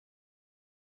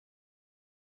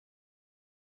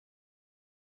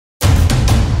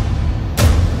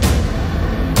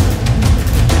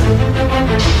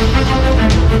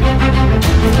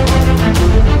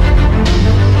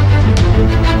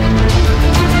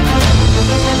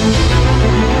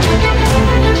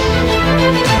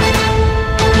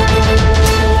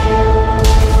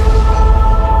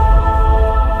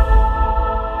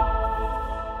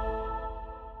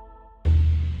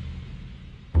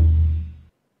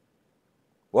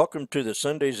Welcome to the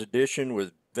Sunday's edition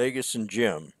with Vegas and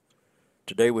Jim.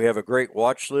 Today we have a great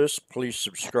watch list. Please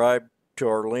subscribe to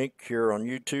our link here on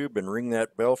YouTube and ring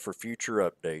that bell for future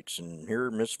updates. And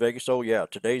here, Miss Vegas, oh yeah,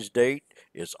 today's date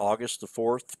is August the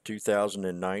 4th,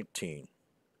 2019.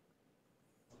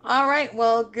 All right,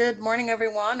 well, good morning,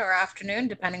 everyone, or afternoon,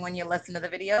 depending when you listen to the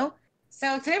video.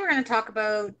 So today we're going to talk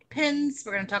about pins.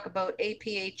 We're going to talk about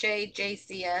APHA,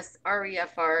 JCS,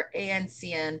 REFR,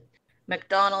 ANCN,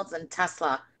 McDonald's, and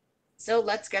Tesla. So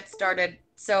let's get started.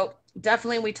 So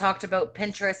definitely we talked about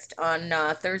Pinterest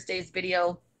on Thursday's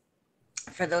video.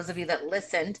 For those of you that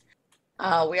listened,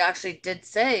 we actually did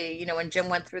say, when Jim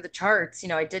went through the charts,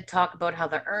 I did talk about how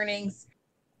the earnings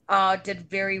did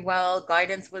very well.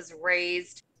 Guidance was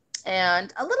raised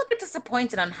and a little bit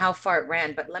disappointed on how far it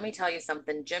ran. But let me tell you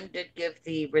something. Jim did give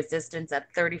the resistance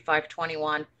at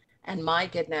 35.21. And my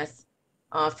goodness,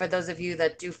 for those of you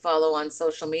that do follow on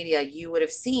social media, you would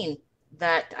have seen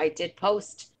that I did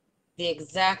post the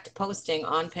exact posting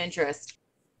on Pinterest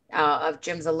of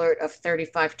Jim's alert of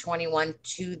 35.21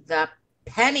 to the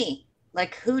penny.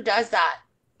 Like, who does that?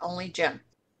 Only Jim.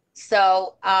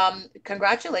 So,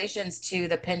 congratulations to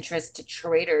the Pinterest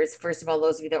traders. First of all,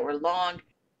 those of you that were long,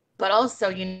 but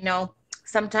also,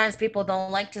 sometimes people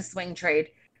don't like to swing trade.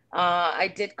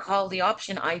 I did call the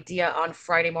option idea on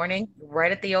Friday morning,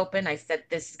 right at the open. I said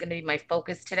this is going to be my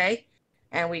focus today.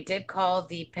 And we did call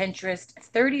the Pinterest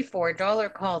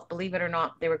 $34 calls. Believe it or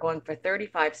not, they were going for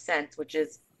 35 cents, which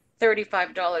is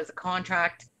 $35 a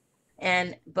contract.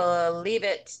 And believe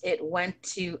it, it went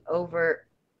to over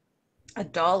a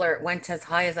dollar. It went as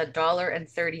high as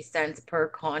 $1.30 per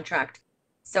contract.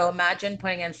 So imagine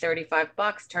putting in 35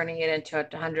 bucks, turning it into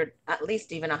 100, at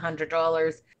least even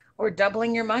 $100, or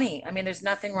doubling your money. I mean, there's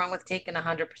nothing wrong with taking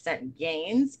 100%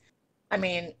 gains. I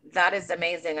mean, that is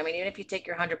amazing. I mean, even if you take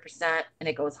your 100% and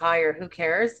it goes higher, who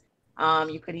cares?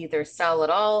 You could either sell it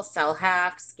all, sell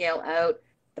half, scale out.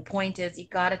 The point is, you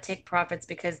got to take profits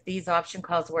because these option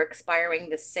calls were expiring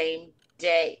the same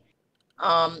day.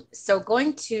 So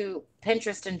going to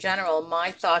Pinterest in general,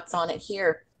 my thoughts on it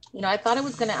here, I thought it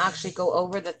was going to actually go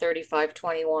over the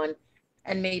 35.21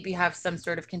 and maybe have some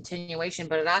sort of continuation,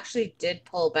 but it actually did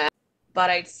pull back. But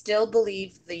I still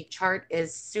believe the chart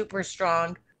is super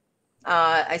strong.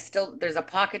 There's a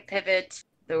pocket pivot.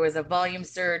 There was a volume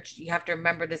surge. You have to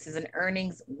remember this is an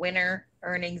earnings winner,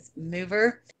 earnings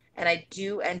mover. And I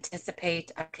do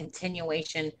anticipate a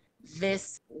continuation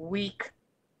this week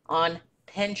on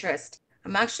Pinterest.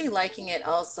 I'm actually liking it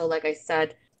also. Like I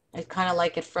said, I kind of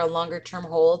like it for a longer term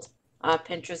hold.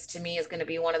 Pinterest to me is going to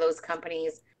be one of those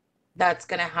companies that's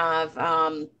going to have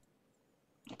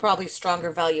probably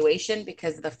stronger valuation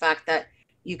because of the fact that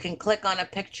you can click on a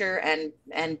picture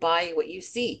and buy what you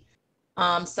see.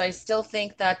 So I still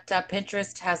think that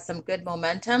Pinterest has some good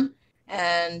momentum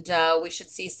and we should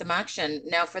see some action.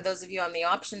 Now, for those of you on the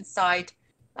options side,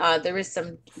 there is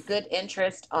some good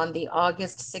interest on the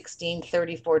August 16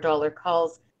 $34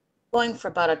 calls going for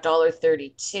about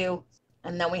 $1.32.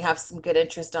 And then we have some good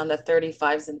interest on the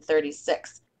 35s and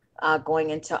 36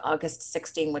 going into August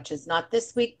 16, which is not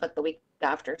this week, but the week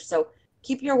after. So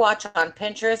keep your watch on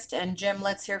Pinterest. And Jim,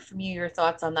 let's hear from you, your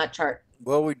thoughts on that chart.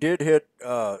 Well, we did hit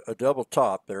a double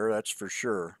top there, that's for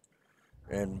sure.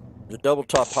 And the double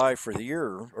top high for the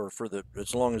year, or for the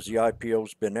as long as the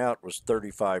IPO's been out, was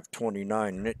 35.29,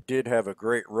 and it did have a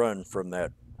great run from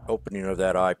that opening of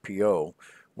that IPO.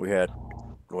 We had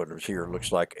what was here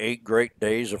looks like 8 great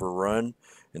days of a run,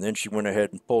 and then she went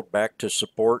ahead and pulled back to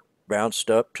support, bounced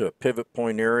up to a pivot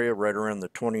point area right around the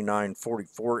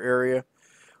 29.44 area,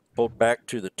 pulled back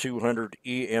to the 200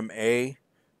 EMA.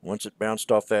 Once it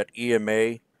bounced off that EMA,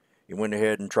 it went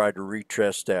ahead and tried to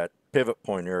retest that pivot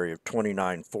point area of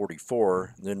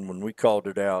 29.44. Then when we called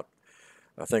it out,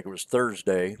 I think it was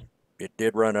Thursday, it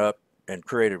did run up and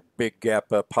create a big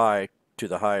gap up high to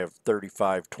the high of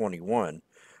 35.21.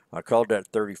 I called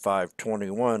that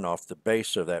 35.21 off the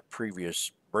base of that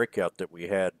previous breakout that we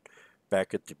had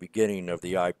back at the beginning of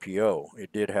the IPO.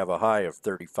 It did have a high of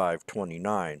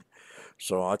 35.29.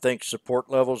 So I think support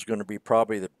level is going to be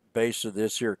probably the base of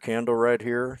this here candle right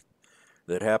here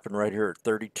that happened right here at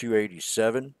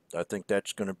 32.87. I think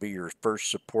that's going to be your first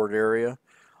support area.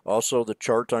 Also, the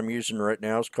chart I'm using right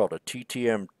now is called a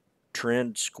TTM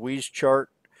trend squeeze chart.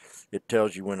 It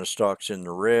tells you when a stock's in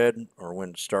the red or when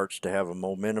it starts to have a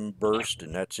momentum burst,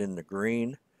 and that's in the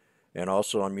green. And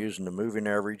also I'm using the moving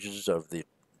averages of the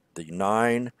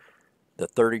 9, the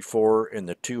 34, and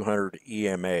the 200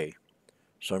 EMA.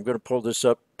 So I'm going to pull this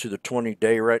up to the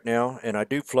 20-day right now, and I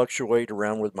do fluctuate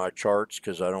around with my charts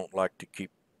because I don't like to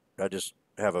keep, I just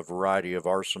have a variety of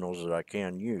arsenals that I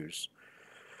can use.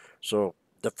 So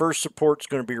the first support's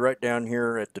going to be right down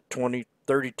here at the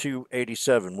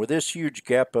 32.87. With this huge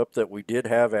gap up that we did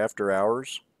have after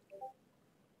hours,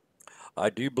 I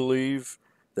do believe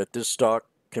that this stock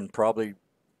can probably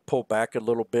pull back a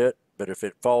little bit, but if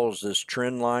it follows this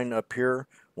trend line up here,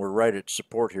 we're right at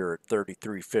support here at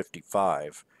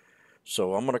 33.55.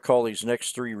 So I'm going to call these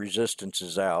next three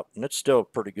resistances out, and it's still a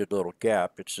pretty good little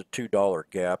gap. It's a $2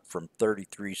 gap from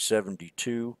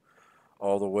 33.72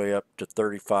 all the way up to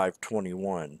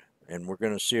 35.21, and we're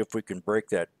going to see if we can break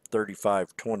that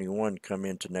 35.21 come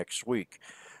into next week.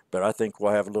 But I think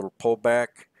we'll have a little pullback.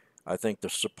 I think the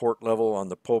support level on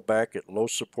the pullback at low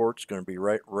support is going to be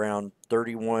right around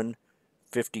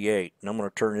 31.58, and I'm going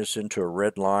to turn this into a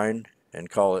red line and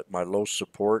call it my low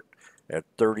support at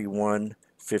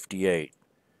 31.58.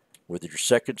 With your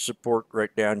second support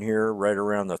right down here, right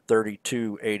around the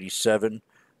 32.87,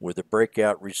 with a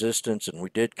breakout resistance, and we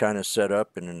did kind of set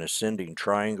up in an ascending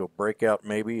triangle breakout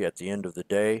maybe at the end of the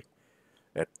day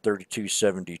at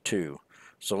 32.72.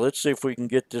 So let's see if we can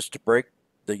get this to break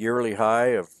the yearly high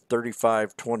of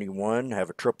 35.21, have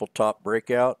a triple top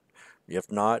breakout.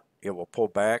 If not, it will pull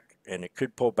back, and it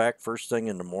could pull back first thing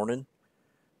in the morning.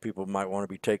 People might want to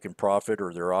be taking profit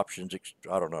or their options,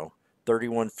 I don't know.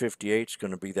 31.58 is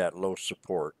going to be that low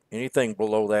support. Anything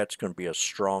below that's going to be a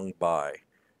strong buy.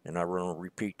 And I want to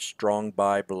repeat, strong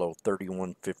buy below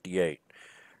 31.58.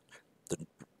 The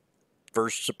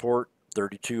first support,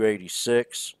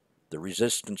 32.86. The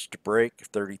resistance to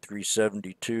break,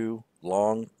 33.72.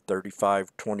 Long,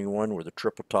 35.21 with a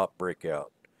triple top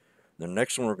breakout. The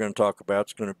next one we're going to talk about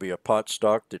is going to be a pot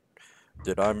stock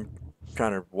that I'm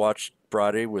kind of watched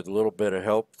Friday with a little bit of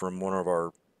help from one of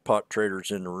our pot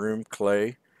traders in the room,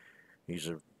 Clay. He's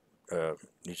a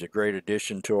great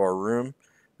addition to our room,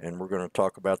 and we're going to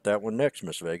talk about that one next,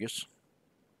 Miss Vegas.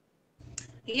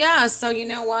 Yeah, so you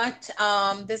know what?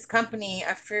 This company,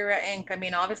 APHA Inc., I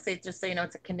mean, obviously, just so you know,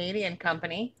 it's a Canadian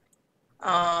company.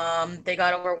 They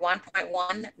got over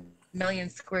 1.1 million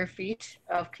square feet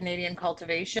of Canadian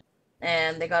cultivation,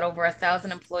 and they got over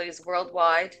 1,000 employees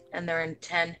worldwide, and they're in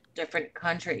 10 different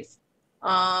countries.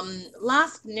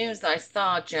 Last news I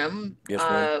saw, Jim, Yes,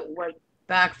 ma'am. was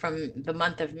back from the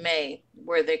month of May,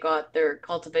 where they got their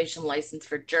cultivation license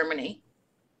for Germany.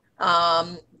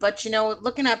 But you know,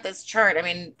 looking at this chart, I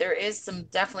mean, there is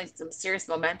definitely some serious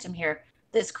momentum here.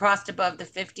 This crossed above the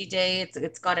 50-day.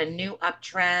 It's got a new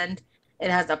uptrend.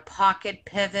 It has a pocket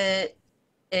pivot.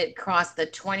 It crossed the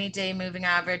 20-day moving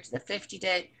average, the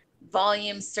 50-day.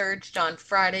 Volume surged on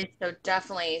Friday. So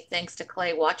definitely thanks to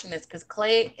Clay watching this, because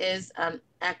Clay is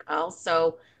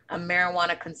also a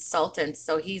marijuana consultant.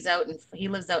 So he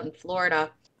lives out in Florida,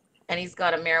 and he's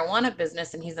got a marijuana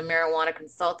business, and he's a marijuana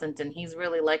consultant, and he's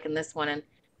really liking this one. And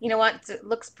you know what? It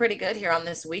looks pretty good here on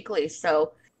this weekly.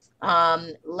 So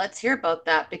let's hear about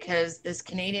that, because this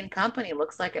Canadian company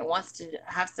looks like it wants to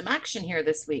have some action here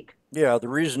this week. Yeah, the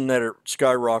reason that it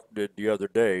skyrocketed the other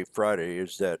day, Friday,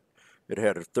 is that it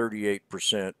had a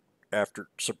 38% after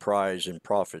surprise in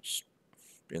profits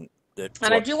in that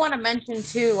And I do want to mention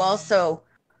too, also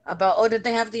about, oh, did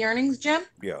they have the earnings, Jim?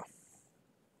 yeah.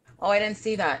 Oh, I didn't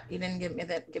see that. You didn't give me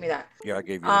that. Give me that. Yeah, I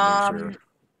gave you the news there. Um,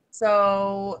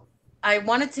 so I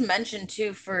wanted to mention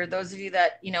too, for those of you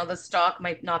that, you know, the stock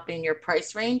might not be in your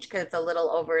price range, because it's a little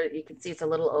over, you can see it's a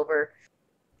little over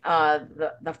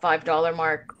the $5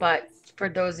 mark. But for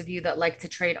those of you that like to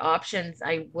trade options,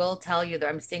 I will tell you that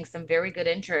I'm seeing some very good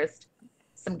interest.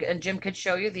 And Jim could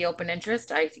show you the open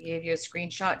interest. I gave you a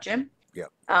screenshot, Jim. Yeah.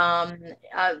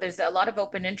 There's a lot of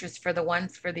open interest for the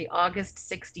ones for the August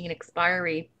 16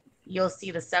 expiry. You'll see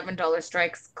the $7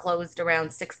 strikes closed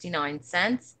around 69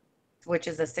 cents, which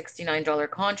is a $69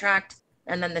 contract.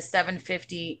 And then the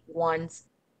 750 ones,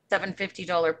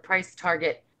 $750 price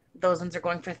target, those ones are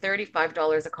going for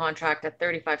 $35 a contract at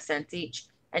 35 cents each.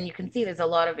 And you can see there's a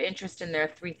lot of interest in there,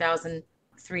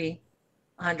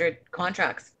 3,300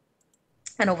 contracts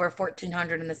and over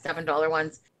 1,400 in the $7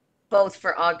 ones, both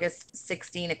for August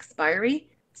 16 expiry.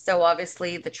 So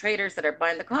obviously the traders that are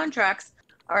buying the contracts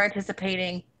are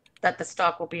anticipating that the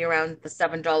stock will be around the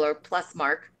 $7 plus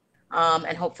mark,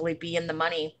 and hopefully be in the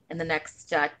money in the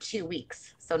next 2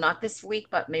 weeks. So not this week,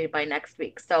 but maybe by next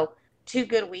week. So 2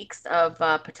 good weeks of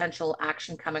potential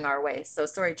action coming our way. So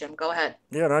sorry, Jim, go ahead.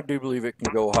 Yeah, and I do believe it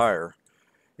can go higher.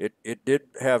 It did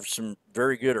have some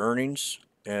very good earnings,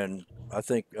 and I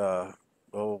think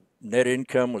net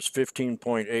income was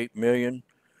 15.8 million,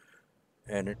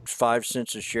 and it's 5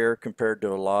 cents a share compared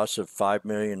to a loss of 5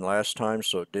 million last time.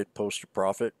 So it did post a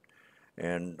profit,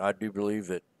 and I do believe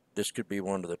that this could be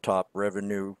one of the top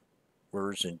revenue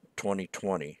in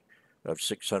 2020 of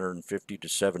 650 to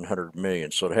 700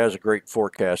 million. So it has a great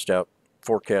forecast out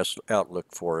forecast outlook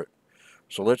for it.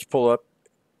 So let's pull up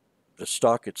the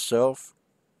stock itself.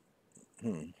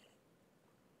 Give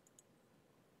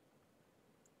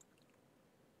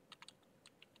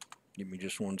me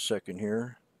just 1 second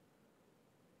here.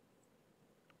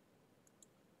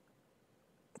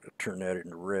 I'll turn that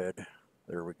into red.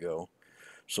 There we go.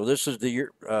 So this is the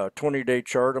year 20-day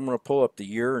chart. I'm going to pull up the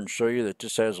year and show you that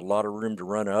this has a lot of room to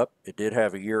run up. It did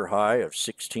have a year high of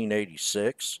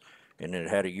 1686, and it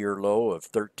had a year low of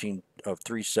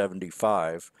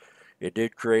 375. It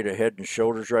did create a head and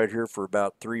shoulders right here for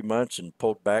about 3 months and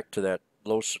pulled back to that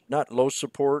low, not low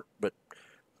support, but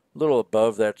a little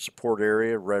above that support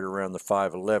area, right around the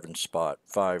 511 spot,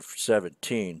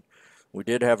 517. We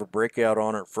did have a breakout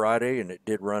on it Friday, and it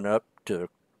did run up to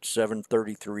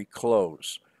 733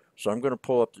 close. So I'm going to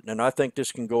pull up, and I think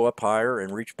this can go up higher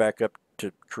and reach back up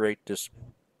to create this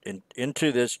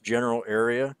into this general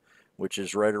area, which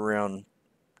is right around,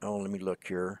 oh, let me look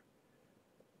here,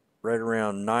 right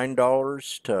around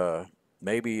 $9 to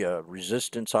maybe a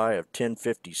resistance high of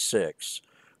 1056,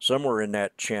 somewhere in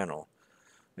that channel.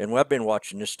 And I've been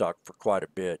watching this stock for quite a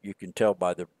bit. You can tell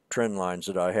by the trend lines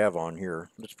that I have on here.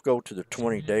 Let's go to the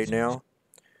 20-day now.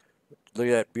 Look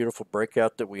at that beautiful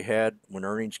breakout that we had when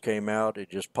earnings came out. It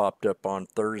just popped up on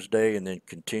Thursday and then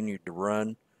continued to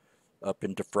run up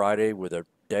into Friday with a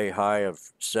day high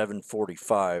of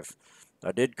 745.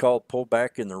 I did call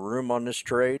pullback in the room on this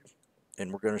trade,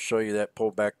 and we're going to show you that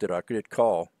pullback that I did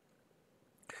call.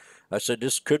 I said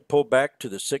this could pull back to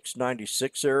the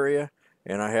 696 area,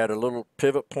 and I had a little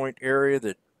pivot point area,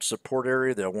 that support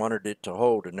area that I wanted it to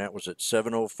hold, and that was at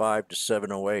 705 to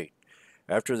 708.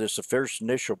 After this first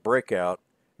initial breakout,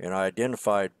 and I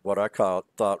identified what I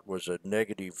thought was a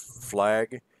negative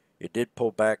flag, it did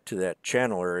pull back to that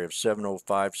channel area of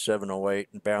 705, 708,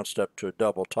 and bounced up to a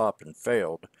double top and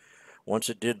failed. Once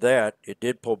it did that, it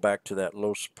did pull back to that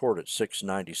low support at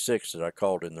 696 that I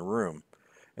called in the room.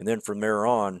 And then from there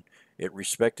on, it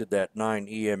respected that 9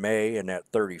 EMA and that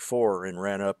 34 and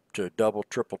ran up to a double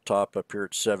triple top up here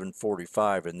at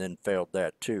 745 and then failed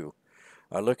that too.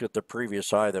 I looked at the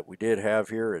previous high that we did have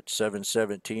here at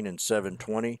 717 and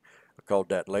 720. I called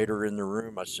that later in the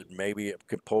room. I said maybe it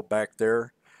could pull back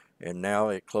there. And now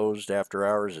it closed after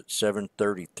hours at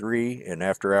 733, and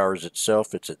after hours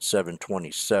itself it's at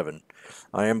 727.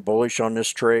 I am bullish on this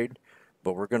trade,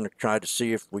 but we're going to try to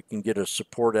see if we can get a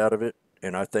support out of it.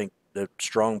 And I think the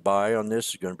strong buy on this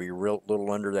is going to be a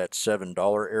little under that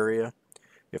 $7 area.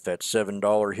 If that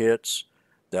 $7 hits,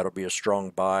 that'll be a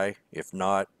strong buy. If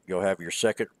not, you'll have your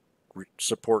second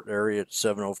support area at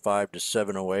 705 to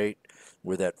 708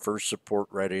 with that first support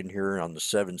right in here on the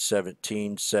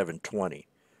 717, 720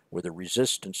 with a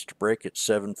resistance to break at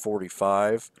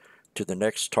 745 to the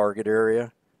next target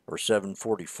area, or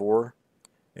 744.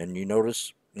 And you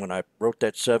notice when I wrote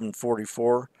that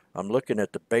 744, I'm looking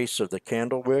at the base of the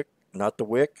candle wick, not the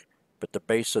wick, but the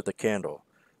base of the candle.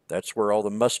 That's where all the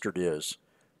mustard is.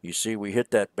 You see we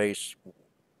hit that base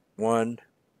 1,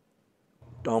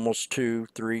 almost 2,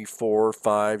 3, 4,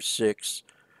 5, 6,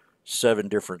 7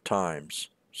 different times.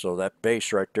 So that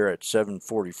base right there at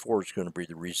 744 is going to be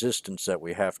the resistance that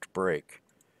we have to break.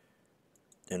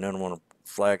 And then I want to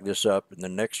flag this up, and the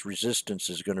next resistance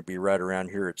is going to be right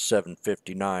around here at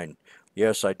 759.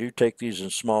 Yes, I do take these in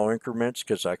small increments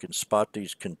because I can spot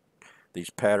these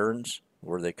patterns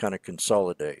where they kind of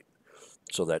consolidate.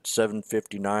 So that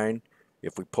 759,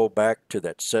 if we pull back to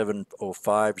that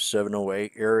 705,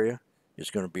 708 area, is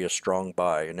going to be a strong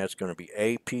buy, and that's going to be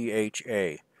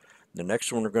APHA. The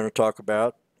next one we're going to talk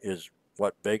about is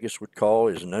what Vegas would call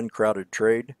is an uncrowded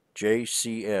trade,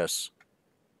 JCS.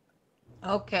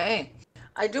 Okay.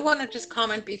 I do want to just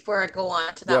comment before I go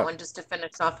on to that Yeah, one, just to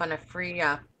finish off on a free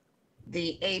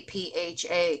the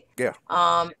APHA. yeah.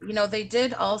 They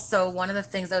did also, one of the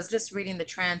things, I was just reading the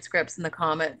transcripts and the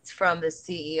comments from the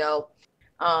CEO,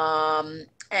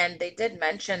 and they did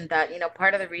mention that,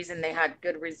 part of the reason they had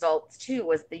good results too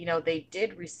was that, they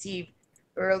did receive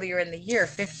earlier in the year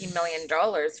 $50 million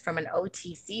from an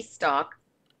OTC stock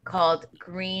called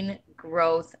Green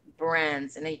Growth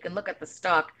Brands. And you can look at the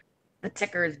stock, the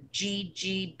ticker is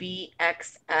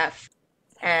GGBXF.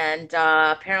 And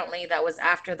apparently that was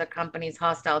after the company's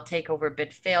hostile takeover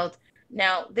bid failed.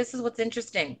 Now, this is what's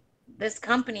interesting. This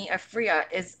company,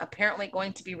 APHA, is apparently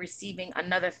going to be receiving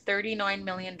another $39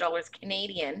 million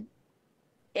Canadian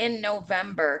in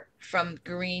November from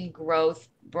Green Growth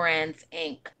Brands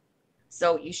Inc.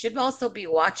 So you should also be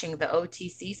watching the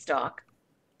OTC stock,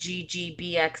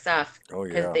 GGBXF, Oh,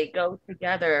 because yeah. they go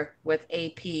together with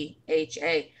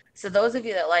APHA. So those of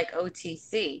you that like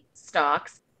OTC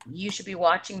stocks, you should be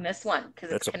watching this one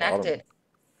because it's That's a bottom. connected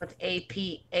with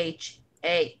APHA.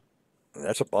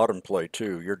 That's a bottom play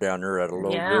too. You're down there at a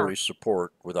low Yeah, yearly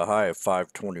support with a high of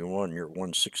 521. You're at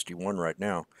 161 right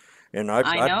now, and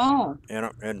I know.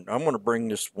 and I'm going to bring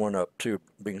this one up too,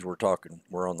 because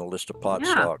we're on the list of pot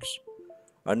Yeah. stocks.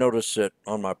 I noticed that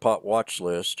on my pot watch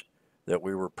list that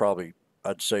we were probably,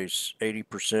 I'd say,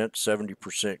 80%,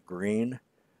 70% green,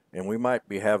 and we might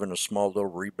be having a small little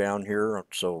rebound here.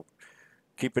 So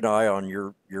keep an eye on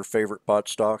your favorite pot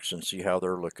stocks and see how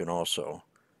they're looking also.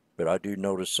 But I do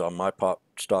notice on my pot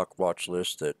stock watch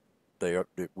list that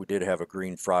we did have a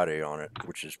green Friday on it,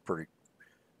 which is pretty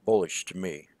bullish to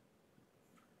me.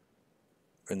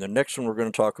 And the next one we're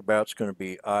going to talk about is going to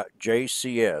be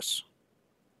JCS.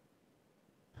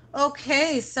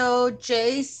 Okay, so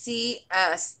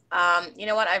JCS. You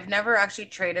know what? I've never actually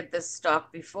traded this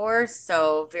stock before,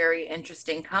 so very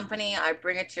interesting company. I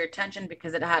bring it to your attention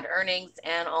because it had earnings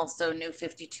and also new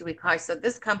 52-week high. So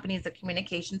this company is a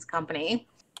communications company,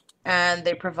 and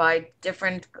they provide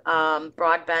different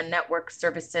broadband network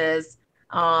services.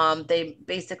 They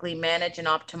basically manage and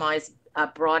optimize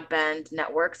broadband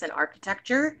networks and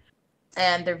architecture,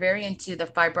 and they're very into the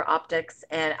fiber optics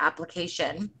and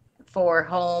application for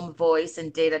home, voice,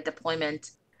 and data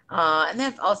deployment. And they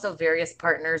have also various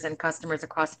partners and customers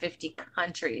across 50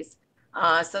 countries.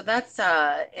 So that's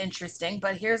interesting.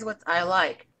 But here's what I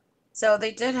like. So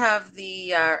they did have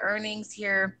the earnings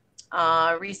here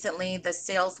recently. The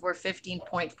sales were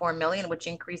 15.4 million, which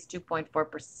increased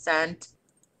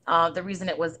 2.4%. The reason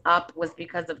it was up was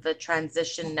because of the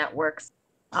transition networks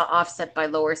offset by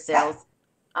lower sales.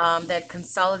 That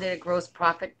consolidated gross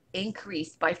profit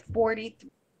increased by 40%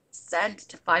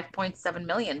 to 5.7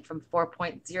 million from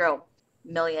 4.0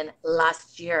 million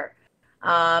last year.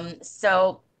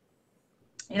 So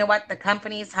you know what? The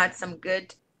company's had some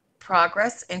good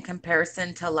progress in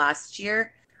comparison to last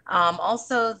year.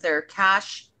 Also, their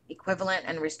cash equivalent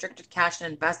and restricted cash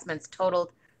and investments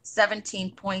totaled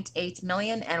 17.8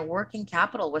 million, and working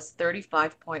capital was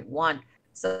 35.1.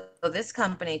 So this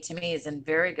company to me is in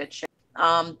very good shape.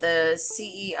 The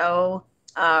CEO,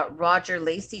 Roger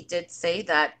Lacey, did say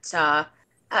that,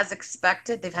 as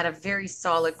expected, they've had a very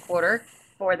solid quarter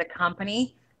for the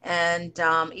company. And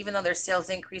even though their sales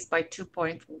increased by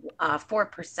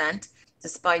 2.4%,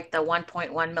 despite the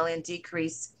 1.1 million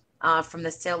decrease from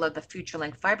the sale of the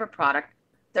FutureLink fiber product,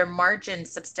 their margin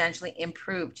substantially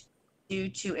improved due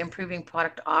to improving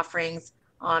product offerings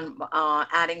on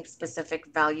adding specific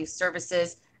value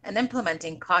services and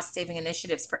implementing cost-saving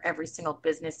initiatives for every single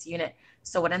business unit.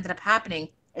 So what ended up happening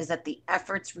is that the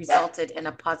efforts resulted in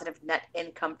a positive net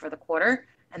income for the quarter,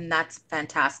 and that's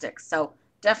fantastic. So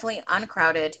definitely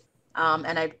uncrowded.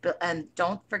 And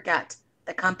don't forget,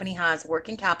 the company has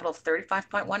working capital of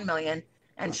 35.1 million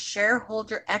and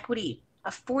shareholder equity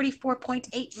of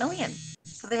 44.8 million.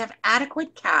 So they have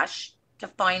adequate cash to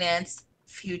finance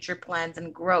future plans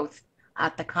and growth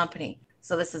at the company.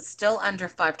 So this is still under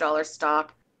 $5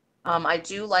 stock. I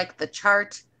do like the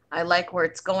chart. I like where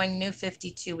it's going. New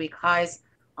 52-week highs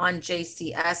on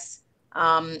JCS.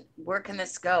 Where can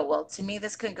this go? Well, to me,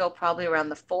 this could go probably around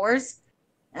the fours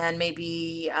and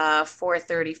maybe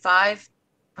 435,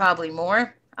 probably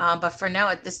more. But for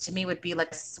now, this to me would be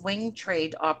like a swing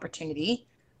trade opportunity,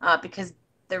 because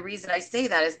the reason I say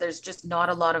that is there's just not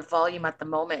a lot of volume at the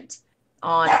moment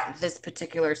on this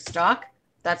particular stock.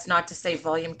 That's not to say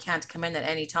volume can't come in at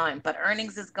any time, but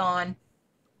earnings is gone.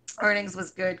 Earnings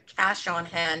was good, cash on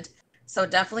hand. So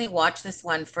definitely watch this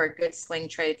one for a good swing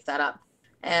trade setup.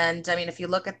 And I mean, if you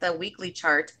look at the weekly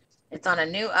chart, it's on a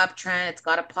new uptrend. It's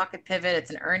got a pocket pivot.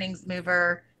 It's an earnings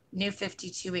mover, new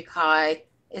 52-week high.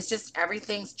 It's just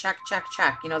everything's check, check,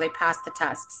 check. You know, they passed the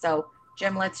test. So,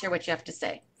 Jim, let's hear what you have to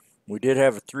say. We did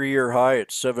have a 3-year high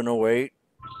at 708,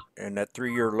 and that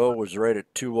 3-year low was right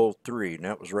at 203, and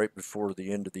that was right before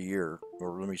the end of the year.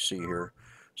 Or let me see here.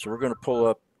 So we're going to pull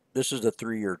up. This is the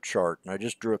 3-year chart, and I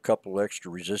just drew a couple extra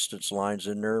resistance lines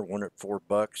in there. One at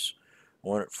 $4,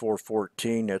 one at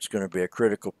 414. That's going to be a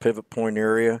critical pivot point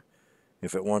area.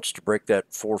 If it wants to break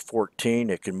that 414,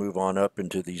 it can move on up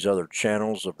into these other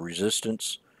channels of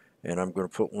resistance. And I'm going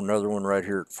to put another one right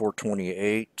here at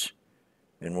 428,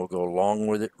 and we'll go along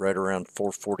with it right around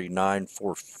 449,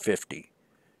 450.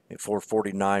 At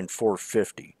 449,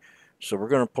 450. So we're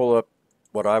going to pull up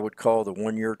what I would call the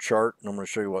 1-year chart, and I'm going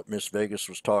to show you what Miss Vegas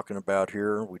was talking about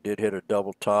here. We did hit a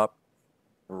double top,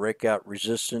 breakout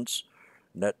resistance,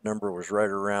 and that number was right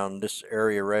around this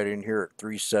area right in here at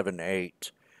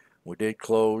 378. We did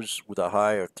close with a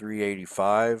high of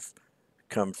 385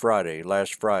 come Friday,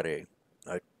 last Friday.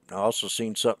 I also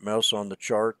seen something else on the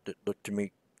chart that looked to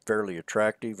me fairly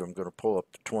attractive. I'm going to pull up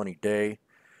the 20-day.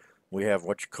 We have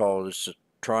what you call this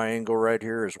triangle right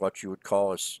here is what you would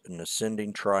call an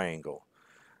ascending triangle.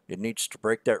 It needs to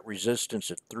break that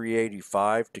resistance at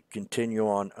 385 to continue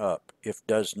on up. If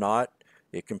does not,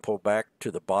 it can pull back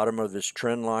to the bottom of this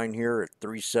trend line here at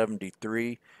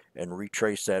 373 and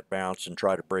retrace that bounce and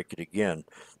try to break it again.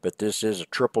 But this is a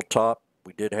triple top.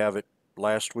 We did have it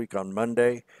last week on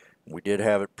Monday. We did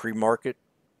have it pre-market,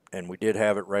 and we did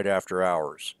have it right after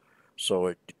hours. So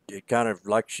it kind of,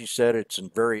 like she said, it's a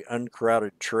very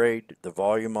uncrowded trade. The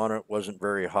volume on it wasn't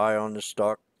very high on this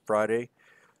stock Friday.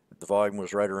 The volume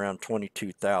was right around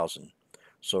 22,000.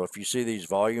 So if you see these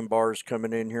volume bars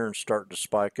coming in here and starting to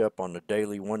spike up on the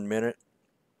daily 1 minute,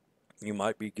 you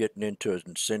might be getting into an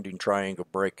ascending triangle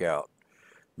breakout.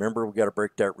 Remember, we got to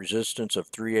break that resistance of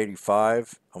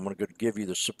 385. I'm going to give you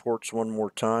the supports one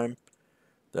more time.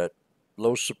 That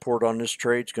low support on this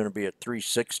trade is going to be at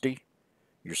 360.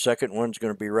 Your second one's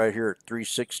going to be right here at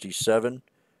 367.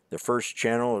 The first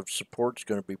channel of support is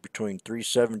going to be between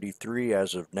 373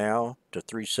 as of now to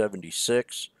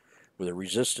 376, with a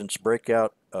resistance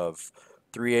breakout of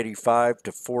 385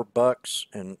 to $4.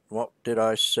 And what did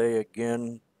I say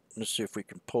again? Let's see if we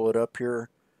can pull it up here.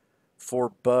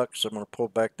 $4. I'm going to pull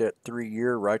back that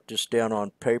 3-year. Write this down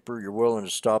on paper. You're willing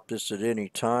to stop this at any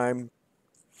time.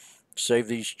 Save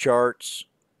these charts.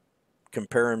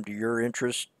 Compare them to your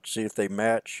interest. See if they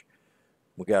match.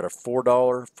 We got a $4,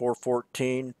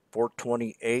 $4.14,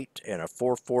 $4.28, and a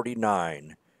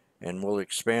 $4.49. And we'll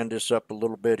expand this up a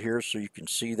little bit here so you can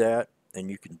see that. And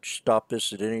you can stop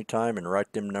this at any time and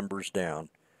write them numbers down.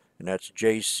 And that's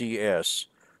JCS.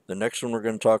 The next one we're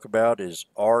going to talk about is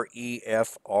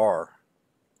REFR.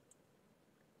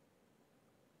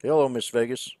 Hello, Miss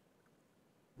Vegas.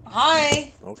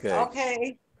 Hi. Okay.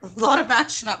 Okay. A lot of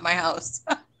action at my house.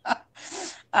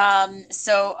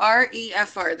 So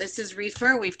REFR, this is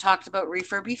REFR. We've talked about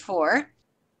REFR before.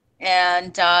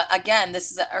 And again,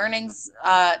 this is an earnings,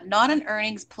 not an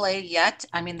earnings play yet.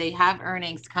 I mean, they have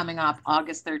earnings coming up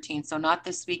August 13th. So not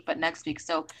this week, but next week.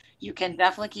 So you can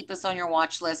definitely keep this on your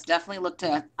watch list. Definitely look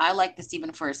to, I like this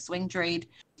even for a swing trade,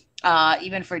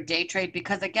 even for day trade,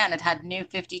 because again, it had new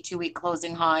 52-week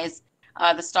closing highs.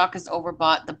 The stock is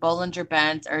overbought. The Bollinger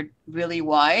Bands are really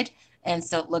wide. And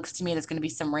so it looks to me there's going to be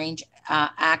some range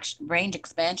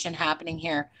expansion happening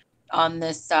here on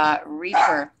this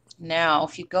REFR. Now,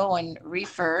 if you go on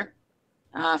REFR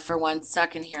for 1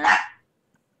 second here.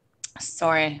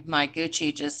 Sorry, my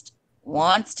Gucci just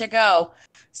wants to go.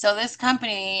 So this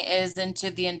company is into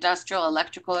the industrial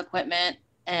electrical equipment,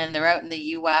 and they're out in the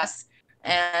U.S.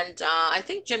 And I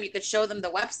think, Jim, you could show them the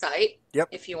website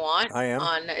if you want. I am.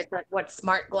 It's at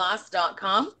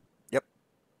smartglass.com. Yep.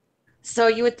 So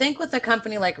you would think with a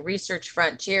company like Research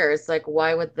Frontiers, like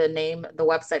why would the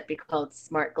website be called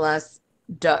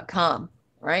smartglass.com,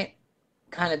 right?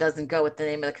 Kind of doesn't go with the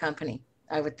name of the company.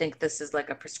 I would think this is like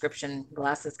a prescription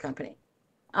glasses company.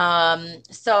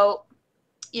 So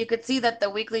you could see that the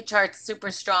weekly chart's super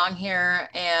strong here.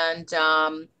 And,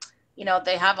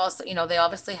 they have also, they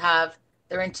obviously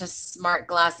they're into smart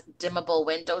glass dimmable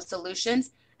window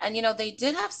solutions. And, they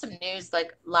did have some news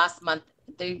like last month.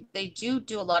 They do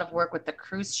a lot of work with the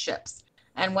cruise ships.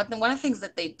 And one of the things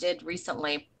that they did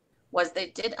recently was they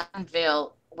did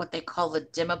unveil what they call the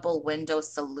dimmable window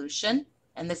solution.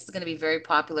 And this is going to be very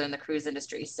popular in the cruise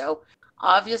industry. So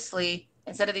obviously,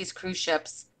 instead of these cruise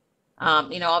ships,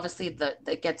 obviously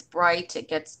it gets bright, it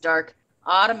gets dark.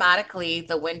 Automatically,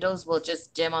 the windows will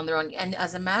just dim on their own. And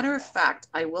as a matter of fact,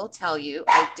 I will tell you,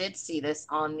 I did see this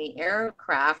on the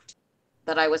aircraft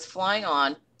that I was flying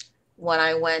on when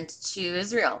I went to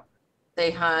Israel. They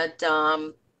had,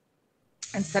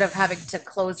 instead of having to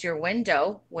close your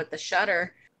window with the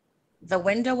shutter, the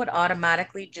window would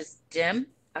automatically just dim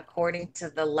according to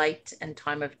the light and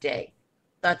time of day.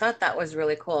 So I thought that was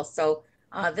really cool. So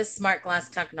this smart glass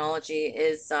technology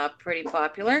is pretty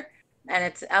popular, and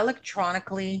it's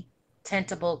electronically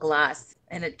tintable glass,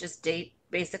 and it just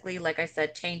basically, like I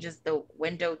said, changes the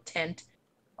window tint,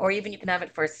 or even you can have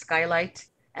it for a skylight.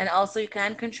 And also you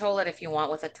can control it if you want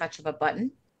with a touch of a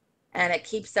button, and it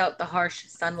keeps out the harsh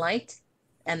sunlight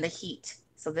and the heat.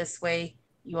 So this way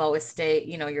you always stay,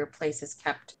 your place is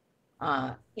kept,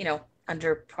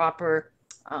 under proper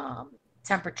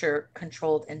temperature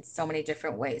controlled in so many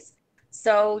different ways.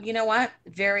 So you know what?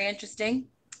 Very interesting.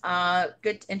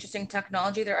 Good, interesting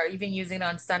technology. They're even using it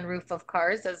on sunroof of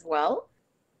cars as well.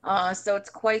 So it's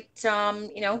quite,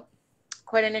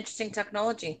 quite an interesting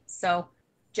technology. So,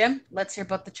 Jim, let's hear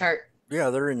about the chart. Yeah,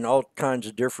 they're in all kinds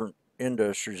of different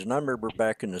industries. And I remember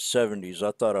back in the 70s,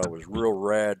 I thought I was real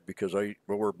rad because I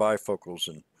wore bifocals,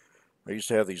 and I used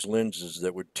to have these lenses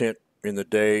that would tint in the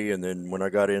day, and then when I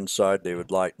got inside, they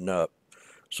would lighten up.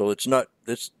 So it's not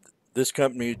this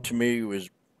company to me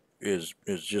is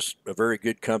just a very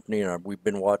good company, and we've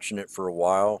been watching it for a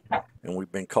while, and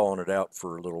we've been calling it out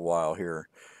for a little while here.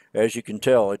 As you can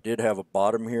tell, it did have a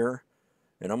bottom here,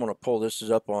 and I'm going to pull this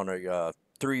up on a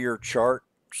 3-year chart.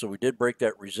 So we did break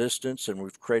that resistance, and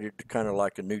we've created kind of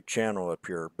like a new channel up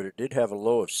here, but it did have a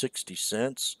low of 60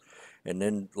 cents. And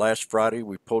then last Friday,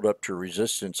 we pulled up to a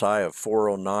resistance high of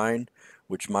 409,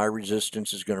 which my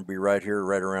resistance is going to be right here,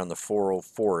 right around the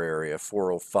 404 area,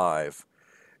 405.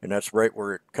 And that's right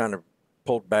where it kind of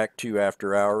pulled back to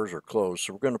after hours or close.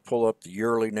 So we're going to pull up the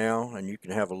yearly now, and you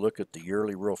can have a look at the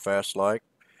yearly real fast like.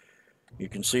 You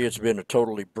can see it's been a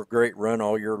totally great run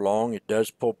all year long. It does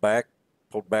pulled back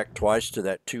twice to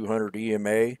that 200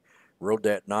 EMA, rode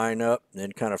that 9 up, and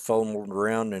then kind of fumbled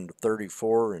around into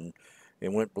 34 and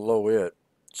went below it.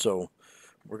 So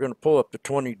we're going to pull up the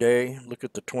 20-day. Look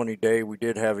at the 20-day. We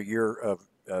did have a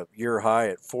year high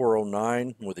at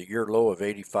 409 with a year low of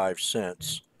 85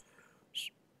 cents.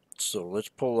 So let's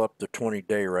pull up the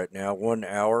 20-day right now. 1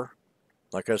 hour.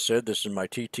 Like I said, this is my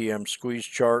TTM squeeze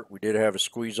chart. We did have a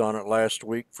squeeze on it last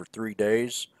week for 3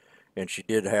 days, and she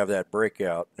did have that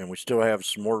breakout. And we still have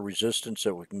some more resistance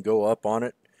that we can go up on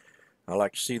it. I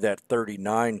like to see that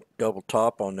 39 double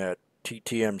top on that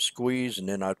TTM squeeze, and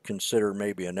then I'd consider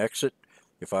maybe an exit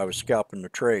if I was scalping the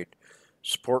trade.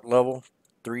 Support level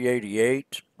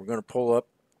 388. We're going to pull up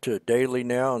to daily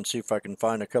now and see if I can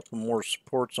find a couple more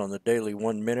supports on the daily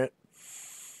 1 minute.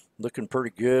 Looking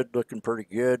pretty good, looking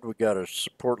pretty good. We got a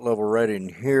support level right in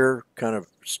here, kind of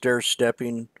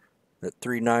stair-stepping at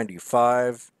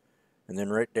 395. And then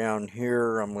right down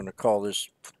here, I'm going to call this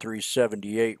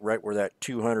 378, right where that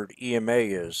 200 EMA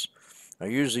is. I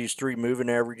use these 3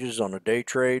 moving averages on a day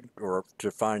trade or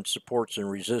to find supports and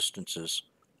resistances.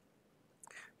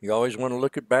 You always want to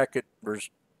look at back at, there's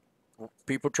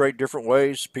people trade different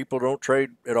ways. People don't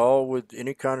trade at all with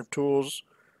any kind of tools.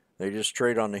 They just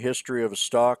trade on the history of a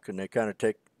stock, and they kind of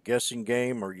take a guessing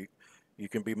game, or you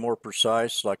can be more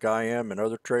precise like I am and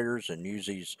other traders and use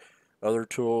these other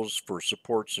tools for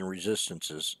supports and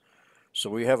resistances.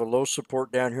 So we have a low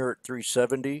support down here at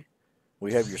 370.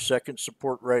 We have your second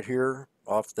support right here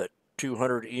off that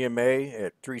 200 EMA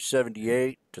at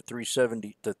 378 to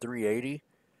 370 to 380.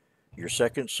 Your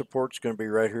second support's going to be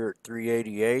right here at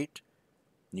 388.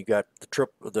 You got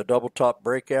the double top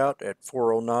breakout at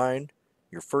 409.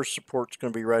 Your first support's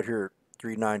going to be right here at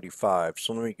 395.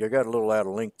 So I got a little out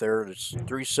of link there. It's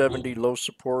 370 low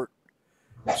support.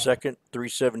 Second,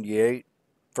 378.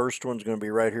 First one's going to be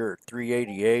right here at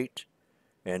 388.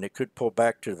 And it could pull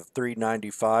back to the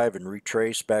 395 and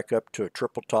retrace back up to a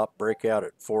triple top breakout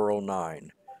at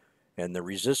 409. And the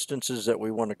resistances that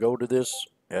we want to go to this,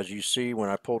 as you see when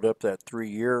I pulled up that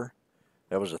 3-year,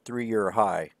 that was a 3-year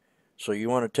high. So you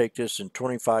want to take this in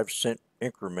 25-cent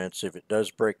increments if it does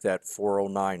break that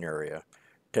 409 area.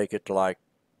 Take it to like,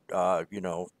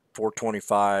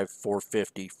 425,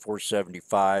 450,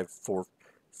 475,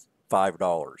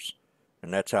 $5.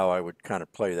 And that's how I would kind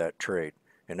of play that trade.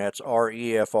 And that's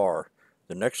REFR.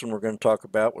 The next one we're going to talk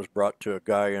about was brought to a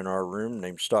guy in our room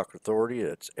named Stock Authority.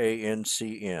 It's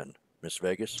ANCN. Miss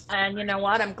Vegas. And you know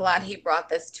what? I'm glad he brought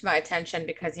this to my attention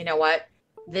because you know what?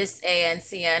 This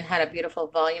ANCN had a beautiful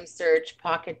volume surge,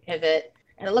 pocket pivot,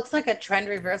 and it looks like a trend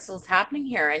reversal is happening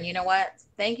here. And you know what?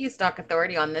 Thank you, Stock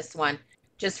Authority, on this one,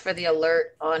 just for the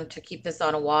alert on to keep this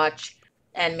on a watch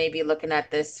and maybe looking at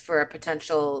this for a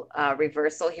potential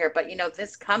reversal here. But you know,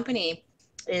 this company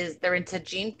they're into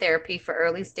gene therapy for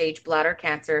early stage bladder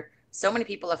cancer. So many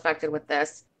people affected with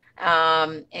this.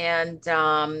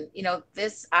 You know,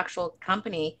 this actual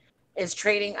company is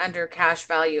trading under cash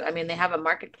value. I mean, they have a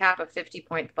market cap of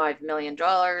 $50.5 million.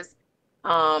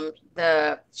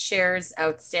 The shares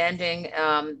outstanding,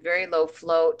 very low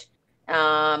float.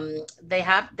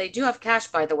 They do have cash,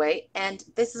 by the way. And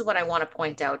this is what I want to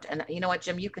point out. And you know what,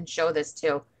 Jim, you can show this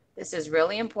too. This is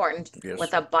really important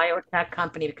with a biotech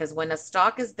company because when a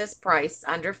stock is this price,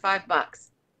 under $5,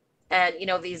 and you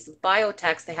know, these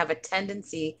biotechs, they have a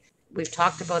tendency, we've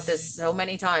talked about this so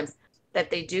many times,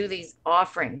 that they do these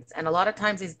offerings. And a lot of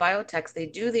times these biotechs, they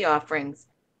do the offerings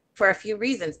for a few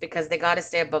reasons because they got to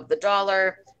stay above the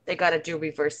dollar. They got to do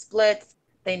reverse splits.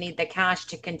 They need the cash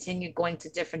to continue going to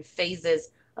different phases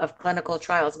of clinical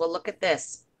trials. Well, look at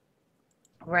this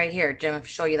right here, Jim. I'll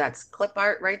show you that's clip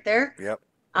art right there. Yep.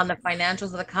 On the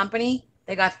financials of the company.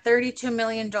 They got $32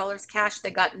 million cash.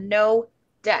 They got no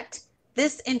debt.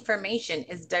 This information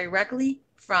is directly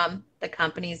from the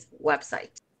company's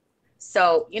website.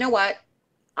 So, you know what?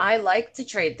 I like to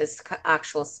trade this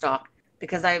actual stock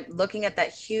because I'm looking at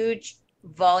that huge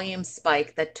volume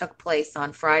spike that took place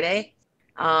on Friday.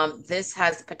 This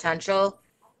has potential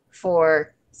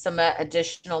for some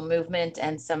additional movement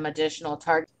and some additional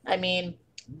target. I mean,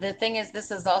 the thing is,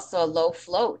 this is also a low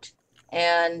float,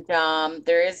 and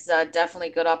there is definitely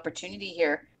good opportunity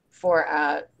here for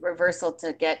a reversal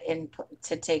to get in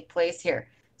to take place here.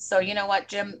 So you know what,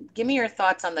 Jim, give me your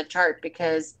thoughts on the chart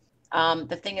because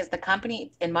the thing is, the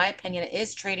company, in my opinion,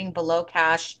 is trading below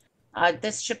cash.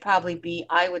 This should probably be,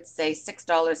 I would say,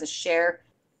 $6 a share.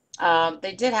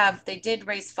 They did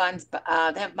raise funds, but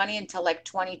they have money until like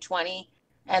 2020,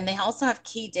 and they also have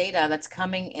key data that's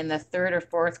coming in the third or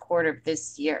fourth quarter of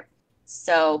this year.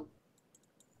 So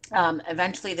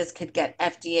eventually, this could get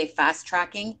FDA fast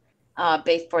tracking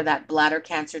based for that bladder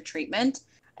cancer treatment.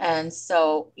 And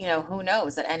so, you know, who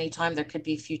knows? At any time, there could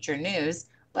be future news.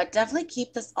 But definitely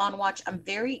keep this on watch. I'm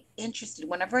very interested.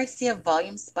 Whenever I see a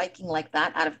volume spiking like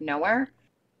that out of nowhere,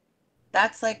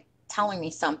 that's like telling me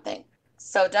something.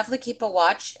 So definitely keep a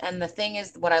watch. And the thing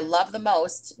is, what I love the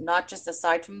most, not just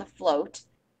aside from the float,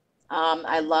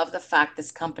 I love the fact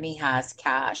this company has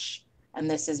cash, and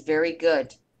this is very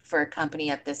good for a company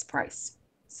at this price.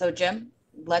 So, Jim,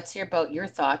 let's hear about your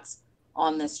thoughts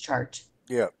on this chart.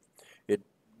 Yeah, it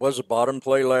was a bottom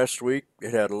play last week.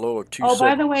 It had a low of Oh,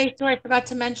 by 27. the way, sorry, I forgot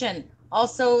to mention.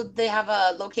 Also, they have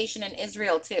a location in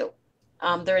Israel too.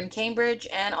 They're in Cambridge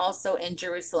and also in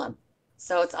Jerusalem.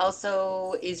 So it's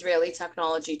also Israeli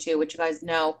technology too, which you guys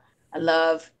know I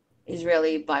love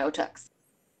Israeli biotechs.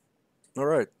 All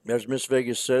right. As Miss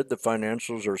Vegas said, the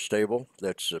financials are stable.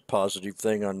 That's a positive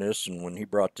thing on this. And when he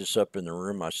brought this up in the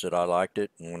room, I said I liked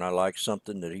it. And when I like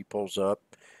something that he pulls up,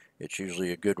 it's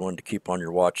usually a good one to keep on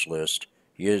your watch list.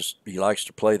 He likes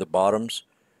to play the bottoms,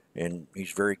 and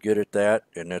he's very good at that.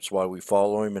 And that's why we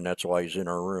follow him, and that's why he's in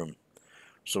our room.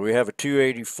 So we have a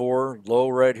 284 low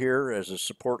right here as a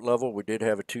support level. We did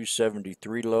have a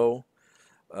 273 low.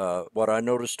 What I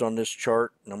noticed on this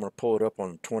chart, and I'm going to pull it up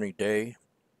on the 20-day,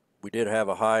 we did have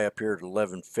a high up here at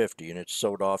 1150 and it's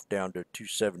sold off down to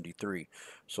 273.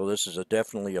 So this is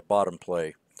definitely a bottom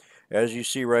play. As you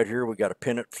see right here, we got a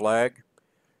pennant flag.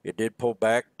 It did pull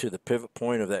back to the pivot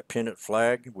point of that pennant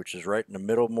flag, which is right in the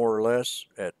middle more or less,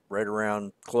 at right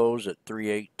around close at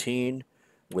 318,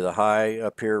 with a high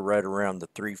up here right around the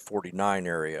 349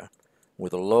 area,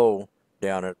 with a low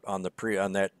down on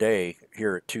that day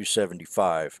here at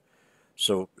 275.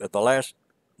 So at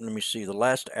let me see, the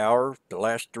last hour, the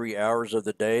last 3 hours of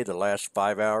the day, the last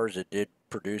 5 hours, it did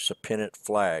produce a pennant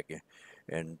flag,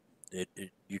 and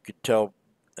you could tell,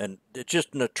 and it's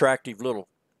just an attractive little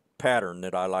pattern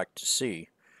that I like to see.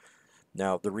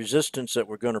 Now the resistance that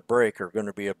we're going to break are going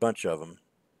to be a bunch of them.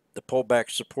 The pullback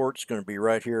support is going to be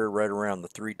right here, right around the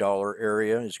 $3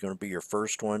 area. Is going to be your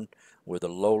first one with a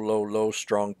low, low, low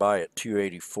strong buy at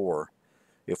 284.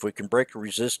 If we can break a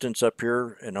resistance up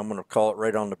here, and I'm going to call it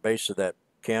right on the base of that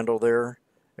candle there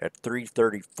at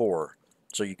 334.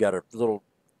 So you got a little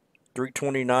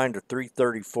 329 to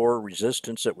 334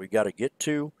 resistance that we got to get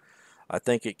to. I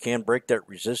think it can break that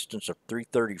resistance of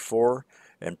 334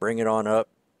 and bring it on up.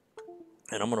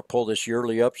 And I'm going to pull this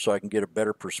yearly up so I can get a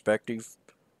better perspective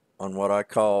on what I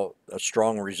call a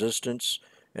strong resistance.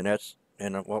 And that's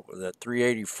what that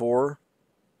 384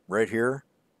 right here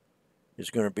is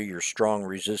going to be your strong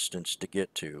resistance to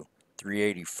get to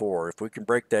 384. If we can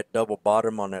break that double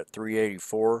bottom on that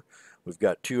 384, we've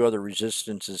got two other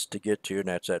resistances to get to, and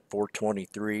that's at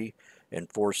 423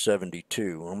 and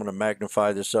 472. I'm going to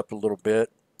magnify this up a little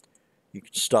bit. You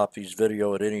can stop these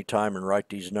video at any time and write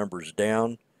these numbers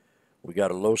down. We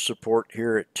got a low support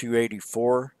here at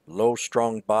 284, low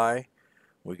strong buy.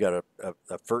 We got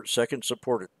a first, second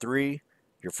support at 3.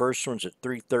 Your first one's at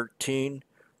 313.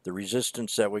 The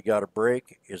resistance that we got to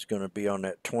break is going to be on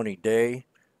that 20-day.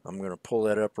 I'm going to pull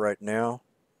that up right now.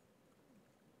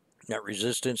 That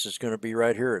resistance is going to be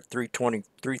right here at 320,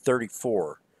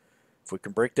 334. If we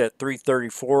can break that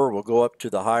 334, we'll go up to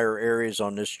the higher areas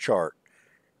on this chart.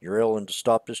 You're able to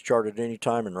stop this chart at any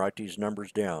time and write these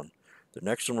numbers down. The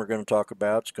next one we're going to talk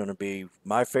about is going to be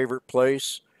my favorite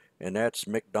place, and that's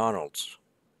McDonald's.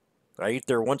 I eat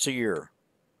there once a year.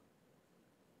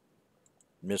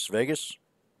 Miss Vegas?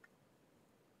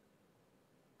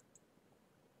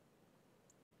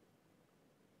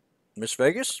 Miss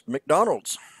Vegas?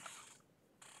 McDonald's.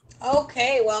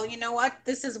 Okay, well, you know what?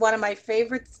 This is one of my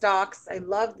favorite stocks. I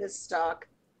love this stock.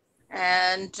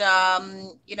 And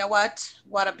you know what?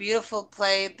 What a beautiful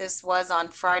play this was on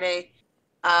Friday.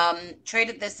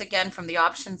 Traded this again from the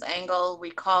options angle.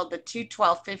 We called the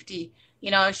 212.50.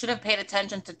 You know, I should have paid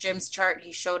attention to Jim's chart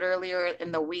he showed earlier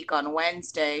in the week on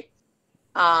Wednesday.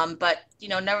 But you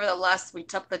know, nevertheless, we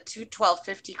took the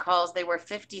 212.50 calls. They were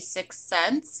 56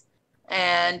 cents,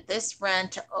 and this ran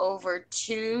to over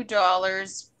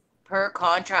 $2 per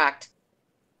contract.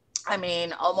 I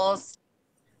mean, almost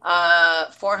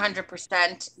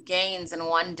 400% gains in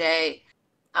one day.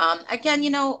 Again,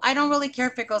 I don't really care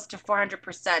if it goes to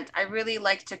 400%. I really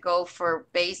like to go for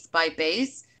base by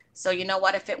base. So you know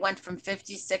what? If it went from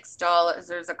 $56,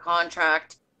 there's a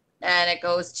contract, and it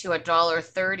goes to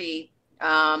 $1.30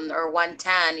 or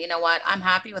 110, you know what? I'm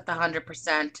happy with the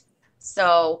 100%.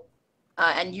 So,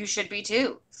 and you should be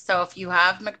too. So if you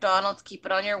have McDonald's, keep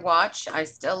it on your watch. I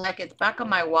still like it. It's back on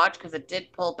my watch because it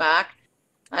did pull back.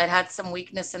 It had some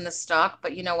weakness in the stock,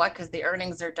 but you know what? Because the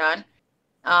earnings are done.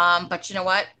 But you know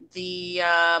what? The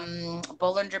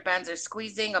Bollinger Bands are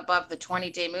squeezing above the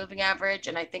 20-day moving average,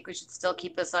 and I think we should still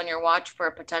keep this on your watch for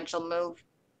a potential move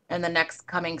in the next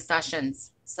coming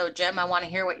sessions. So, Jim, I want to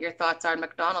hear what your thoughts are on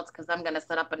McDonald's because I'm going to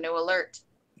set up a new alert.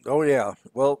 Oh yeah.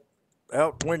 Well,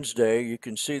 out Wednesday, you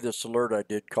can see this alert I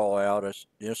did call out.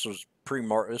 This was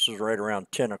This was right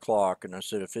around 10 o'clock, and I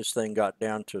said if this thing got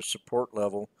down to a support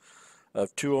level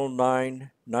of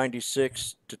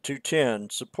 209.96 to 210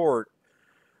 support,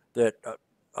 that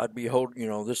I'd be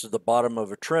holding. This is the bottom of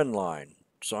a trend line.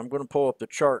 So I'm going to pull up the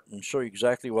chart and show you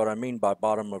exactly what I mean by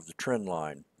bottom of the trend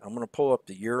line. I'm going to pull up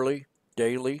the yearly,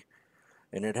 daily,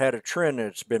 and it had a trend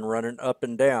that's been running up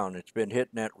and down. It's been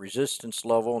hitting that resistance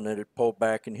level, and then it pulled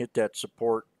back and hit that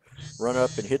support, run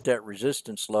up and hit that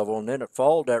resistance level, and then it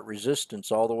followed that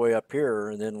resistance all the way up here.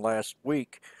 And then last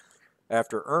week,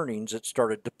 after earnings, it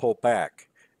started to pull back.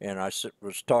 And I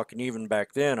was talking even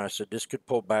back then, I said this could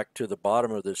pull back to the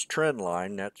bottom of this trend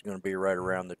line. That's going to be right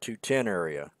around the 210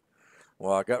 area.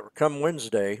 Well, come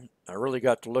Wednesday, I really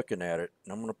got to looking at it.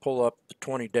 And I'm going to pull up the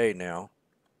 20-day now.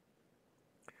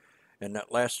 And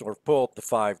that last one, pull up the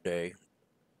 5-day,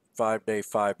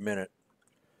 5-minute.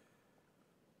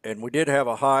 And we did have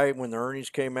a high when the earnings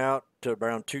came out to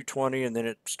around 220, and then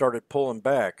it started pulling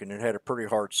back, and it had a pretty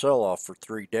hard sell-off for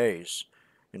 3 days.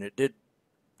 And it did.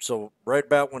 So right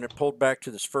about when it pulled back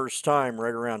to this first time,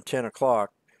 right around 10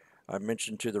 o'clock, I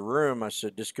mentioned to the room, I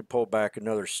said this could pull back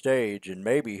another stage and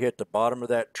maybe hit the bottom of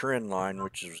that trend line,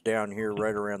 which is down here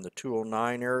right around the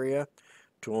 209 area,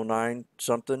 209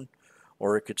 something,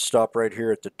 or it could stop right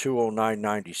here at the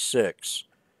 209.96.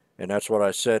 And that's what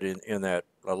I said in that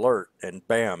alert. And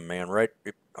bam, man,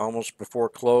 almost before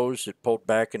close, it pulled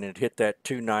back and it hit that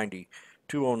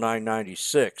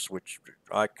 209.96, which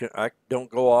I don't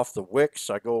go off the wicks.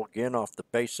 I go again off the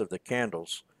base of the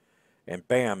candles. And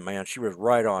bam, man, she was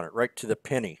right on it, right to the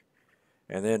penny.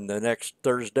 And then the next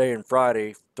Thursday and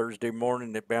Thursday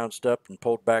morning, it bounced up and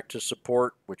pulled back to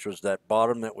support, which was that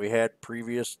bottom that we had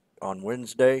previous on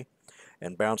Wednesday,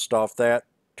 and bounced off that,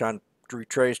 kind of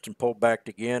retraced and pulled back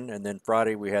again. And then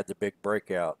Friday, we had the big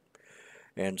breakout.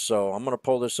 And so I'm going to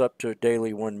pull this up to a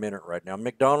daily 1 minute right now.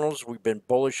 McDonald's, we've been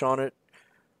bullish on it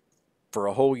for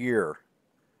a whole year,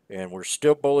 and we're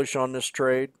still bullish on this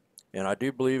trade. And I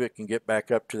do believe it can get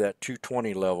back up to that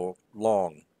 220 level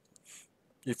long.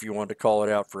 If you want to call it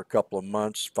out for a couple of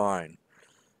months, fine.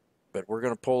 But we're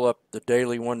going to pull up the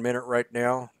daily 1 minute right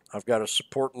now. I've got a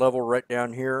support level right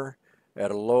down here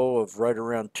at a low of right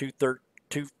around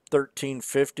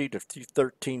 213.50 to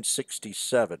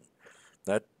 213.67.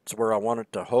 That's where I want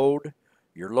it to hold.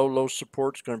 Your low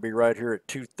support is going to be right here at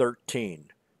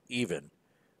 213 even.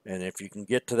 And if you can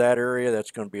get to that area,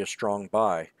 that's going to be a strong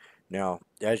buy. Now,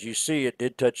 as you see, it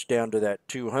did touch down to that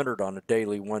 200 on a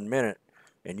daily 1 minute.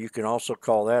 And you can also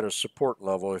call that a support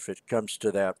level if it comes to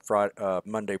that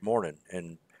Monday morning.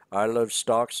 And I Love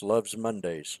Stocks loves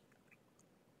Mondays.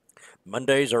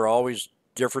 Mondays are always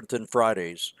different than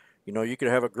Fridays. You could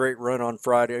have a great run on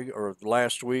Friday or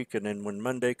last week, and then when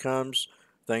Monday comes,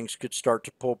 things could start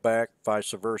to pull back,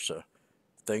 vice versa.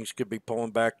 Things could be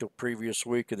pulling back to previous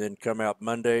week, and then come out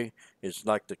Monday is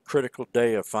like the critical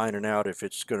day of finding out if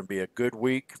it's going to be a good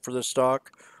week for the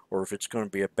stock or if it's going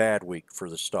to be a bad week for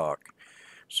the stock.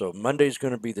 So Monday's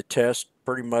going to be the test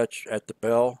pretty much at the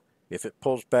bell. If it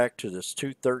pulls back to this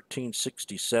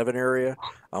 213.67 area,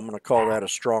 I'm going to call that a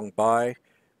strong buy.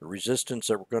 The resistance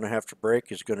that we're going to have to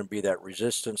break is going to be that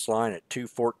resistance line at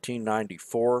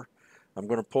 214.94. I'm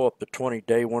going to pull up the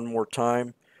 20-day one more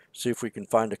time, see if we can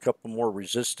find a couple more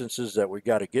resistances that we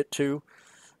got to get to.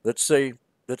 Let's see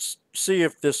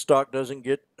if this stock doesn't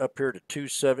get up here to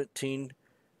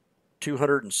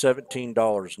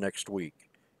 $217 next week.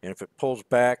 And if it pulls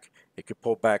back, it could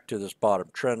pull back to this bottom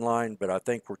trend line, but I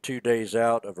think we're 2 days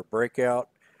out of a breakout,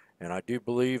 and I do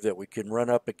believe that we can run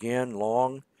up again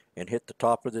long and hit the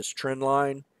top of this trend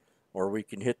line, or we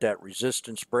can hit that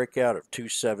resistance breakout of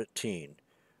 217.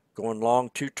 Going long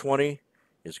 220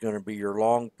 is going to be your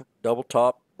long double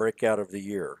top breakout of the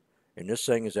year. And this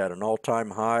thing is at an all-time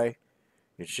high.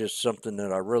 It's just something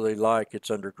that I really like.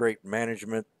 It's under great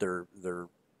management. Their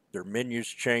menus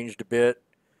changed a bit.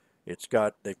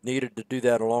 They've needed to do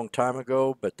that a long time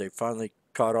ago, but they finally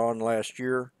caught on last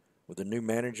year with the new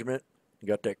management. You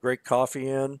got that great coffee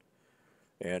in.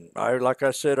 And like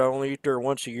I said, I only eat there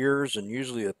once a year, and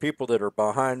usually the people that are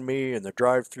behind me in the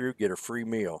drive-through get a free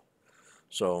meal.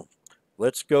 So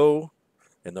let's go.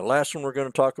 And the last one we're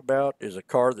going to talk about is a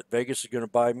car that Vegas is going to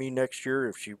buy me next year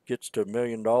if she gets to $1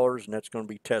 million, and that's going to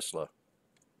be Tesla.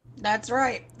 That's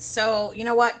right. So, you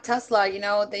know what, Tesla,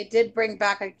 they did bring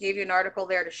back, I gave you an article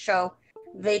there to show,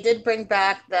 they did bring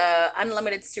back the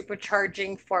unlimited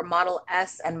supercharging for Model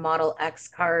S and Model X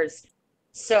cars.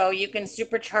 So you can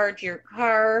supercharge your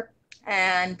car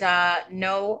and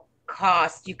no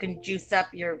cost. You can juice up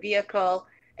your vehicle.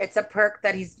 It's a perk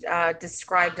that he's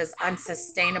described as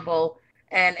unsustainable.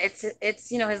 And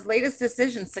his latest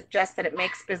decision suggests that it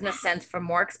makes business sense for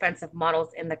more expensive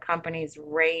models in the company's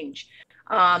range.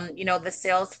 The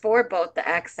sales for both the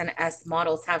X and S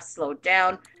models have slowed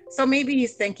down. So maybe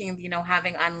he's thinking,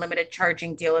 having unlimited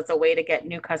charging deal is a way to get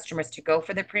new customers to go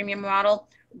for the premium model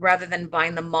rather than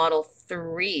buying the Model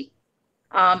 3.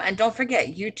 And don't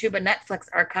forget, YouTube and Netflix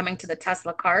are coming to the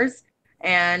Tesla cars.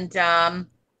 And,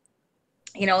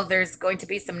 there's going to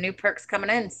be some new perks coming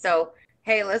in. So,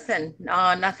 hey, listen,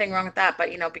 nothing wrong with that. But,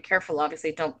 be careful.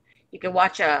 Obviously, don't, you could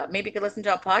maybe you could listen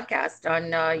to a podcast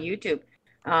on YouTube.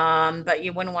 But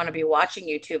you wouldn't want to be watching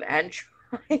YouTube and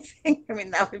driving. I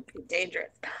mean, that would be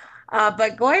dangerous.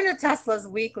 But going to Tesla's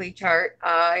weekly chart,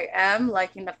 I am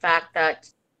liking the fact that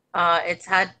it's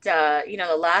had,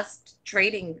 the last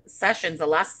trading sessions, the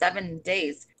last 7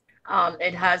 days,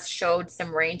 it has showed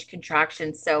some range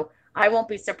contraction. So I won't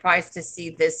be surprised to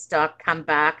see this stock come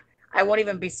back. I won't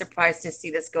even be surprised to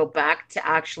see this go back to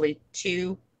actually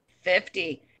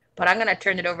 250. But I'm going to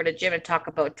turn it over to Jim and talk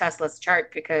about Tesla's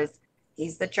chart because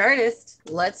he's the chartist.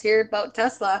 Let's hear about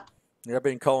Tesla. Yeah, I've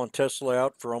been calling Tesla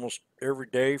out for almost every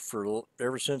day for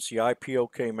ever since the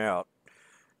IPO came out,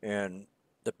 and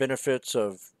the benefits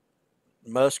of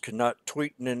Musk not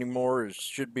tweeting anymore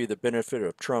should be the benefit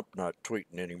of Trump not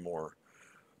tweeting anymore.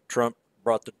 Trump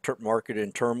brought the market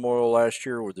in turmoil last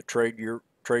year with the trade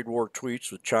war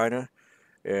tweets with China,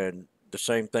 and the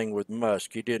same thing with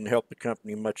Musk. He didn't help the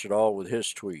company much at all with his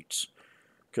tweets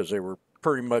because they were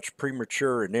pretty much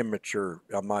premature and immature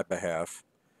on my behalf.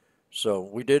 So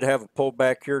we did have a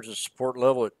pullback here to support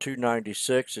level at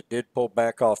 296. It did pull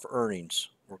back off earnings.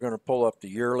 We're going to pull up the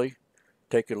yearly,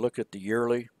 take a look at the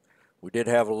yearly. We did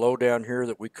have a low down here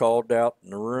that we called out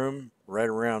in the room right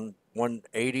around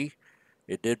 180.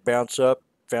 It did bounce up,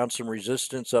 found some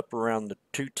resistance up around the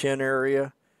 210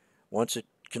 area. Once it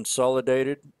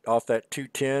consolidated off that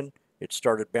 210, it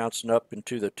started bouncing up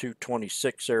into the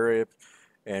 226 area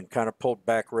and kind of pulled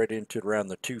back right into around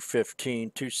the 215,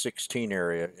 216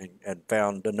 area and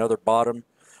found another bottom.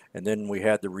 And then we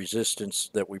had the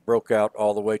resistance that we broke out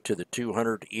all the way to the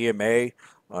 200 EMA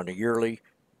on a yearly,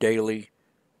 daily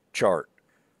chart.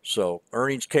 So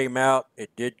earnings came out,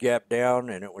 it did gap down,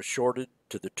 and it was shorted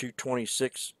to the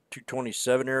 226,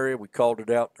 227 area. We called it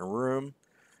out in a room,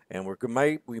 and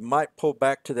we might pull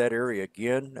back to that area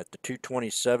again at the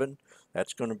 227.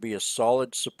 That's going to be a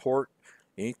solid support.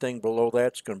 Anything below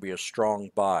that's going to be a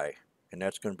strong buy, and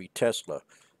that's going to be Tesla.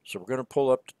 So we're going to pull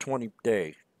up the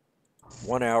 20-day,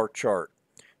 1-hour chart.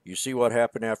 You see what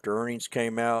happened after earnings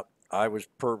came out. I was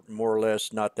more or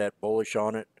less not that bullish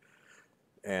on it,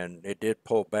 and it did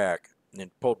pull back. And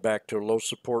it pulled back to a low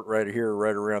support right here,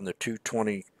 right around the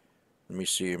 220. Let me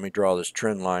see. Let me draw this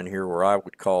trend line here where I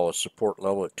would call a support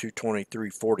level at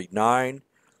 223.49.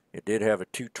 It did have a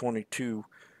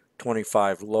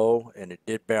 222.25 low, and it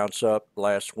did bounce up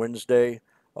last Wednesday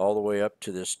all the way up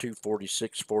to this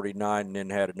 246.49, and then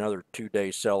had another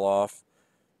 2-day sell-off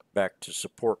back to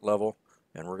support level,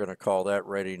 and we're going to call that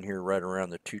right in here right around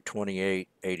the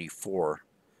 228.84.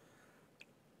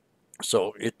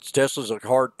 So Tesla's a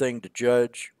hard thing to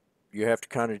judge. You have to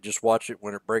kind of just watch it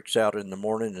when it breaks out in the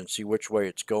morning and see which way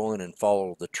it's going and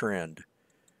follow the trend.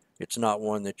 It's not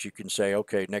one that you can say,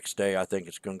 okay, next day I think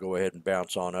it's going to go ahead and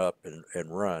bounce on up and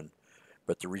run.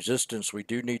 But the resistance we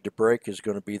do need to break is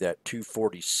going to be that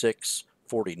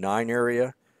 246.49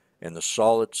 area, and the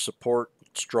solid support,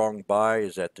 strong buy,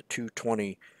 is at the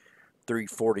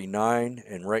 223.49,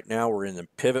 and right now we're in the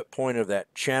pivot point of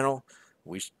that channel.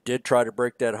 We did try to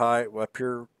break that high up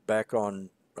here back on,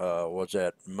 was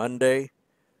that Monday?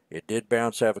 It did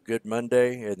bounce, have a good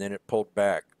Monday, and then it pulled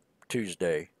back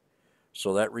Tuesday.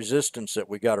 So that resistance that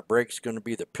we got to break is going to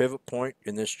be the pivot point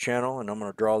in this channel, and I'm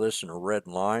going to draw this in a red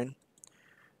line.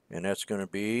 And that's going to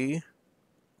be,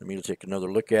 let me take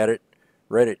another look at it,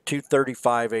 right at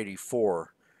 235.84.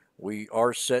 We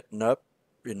are setting up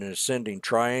in an ascending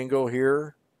triangle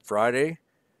here Friday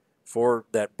for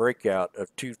that breakout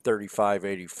of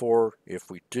 235.84. If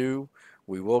we do,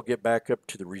 we will get back up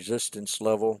to the resistance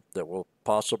level that will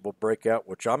possible breakout,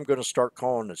 which I'm going to start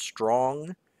calling a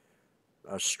strong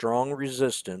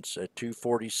resistance at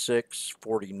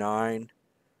 246.49.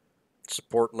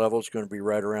 Support level is going to be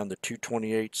right around the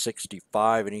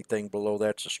 228.65. Anything below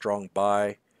that's a strong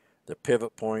buy. The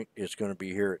pivot point is going to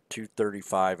be here at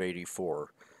 235.84.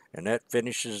 And that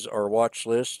finishes our watch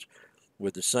list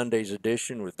with the Sunday's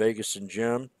edition with Vegas and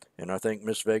Jim. And I think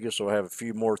Miss Vegas will have a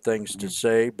few more things to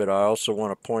say, but I also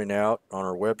want to point out on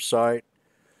our website,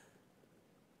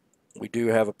 we do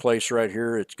have a place right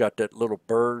here. It's got that little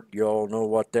bird. You all know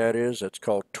what that is. That's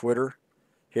called Twitter.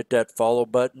 Hit that follow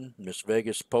button. Miss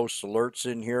Vegas posts alerts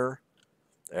in here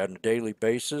on a daily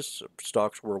basis of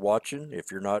stocks we're watching.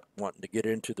 If you're not wanting to get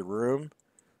into the room,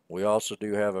 we also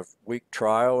do have a week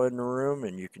trial in the room,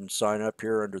 and you can sign up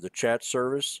here under the chat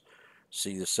service,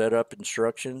 see the setup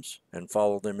instructions, and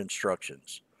follow them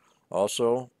instructions.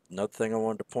 Also, another thing I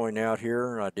wanted to point out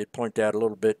here, and I did point that a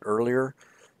little bit earlier,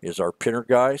 is our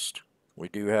Pintergeist. We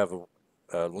do have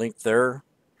a link there.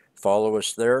 Follow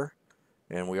us there.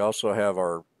 And we also have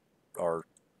our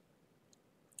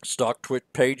stock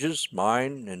twit pages,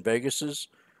 mine and Vegas's.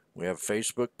 We have a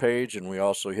Facebook page, and we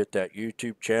also hit that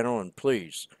YouTube channel. And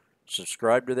please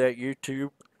subscribe to that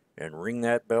YouTube and ring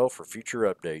that bell for future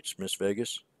updates, Miss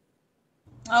Vegas.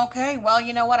 Okay, well,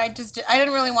 you know what? I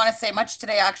didn't really want to say much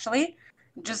today, actually.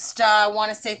 Just want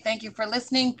to say thank you for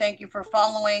listening. Thank you for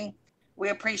following. We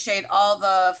appreciate all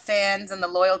the fans and the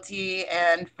loyalty,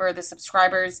 and for the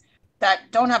subscribers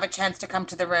that don't have a chance to come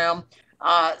to the room.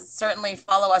 Certainly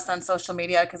follow us on social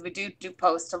media, because we do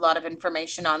post a lot of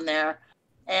information on there.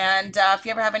 And if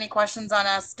you ever have any questions on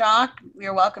a stock,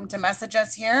 you're welcome to message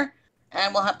us here,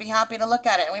 and we'll be happy to look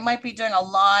at it. And we might be doing a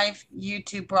live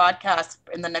YouTube broadcast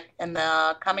in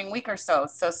the coming week or so.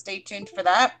 So stay tuned for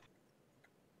that.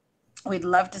 We'd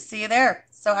love to see you there.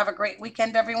 So have a great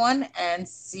weekend, everyone, and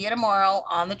see you tomorrow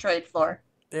on the trade floor.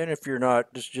 And if you're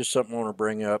not, this is just something I want to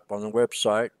bring up. On the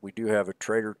website, we do have a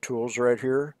trader tools right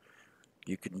here.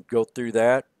 You can go through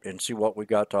that and see what we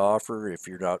got to offer if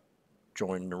you're not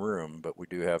joining the room. But we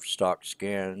do have stock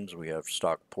scans, we have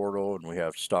stock portal, and we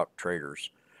have stock traders.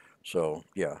 So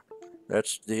yeah,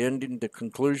 that's the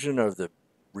conclusion of the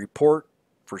report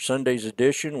for Sunday's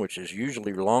edition, which is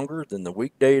usually longer than the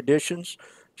weekday editions.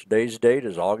 Today's date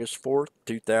is August 4th,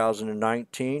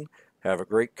 2019. Have a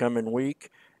great coming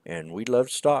week, and we love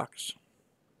stocks.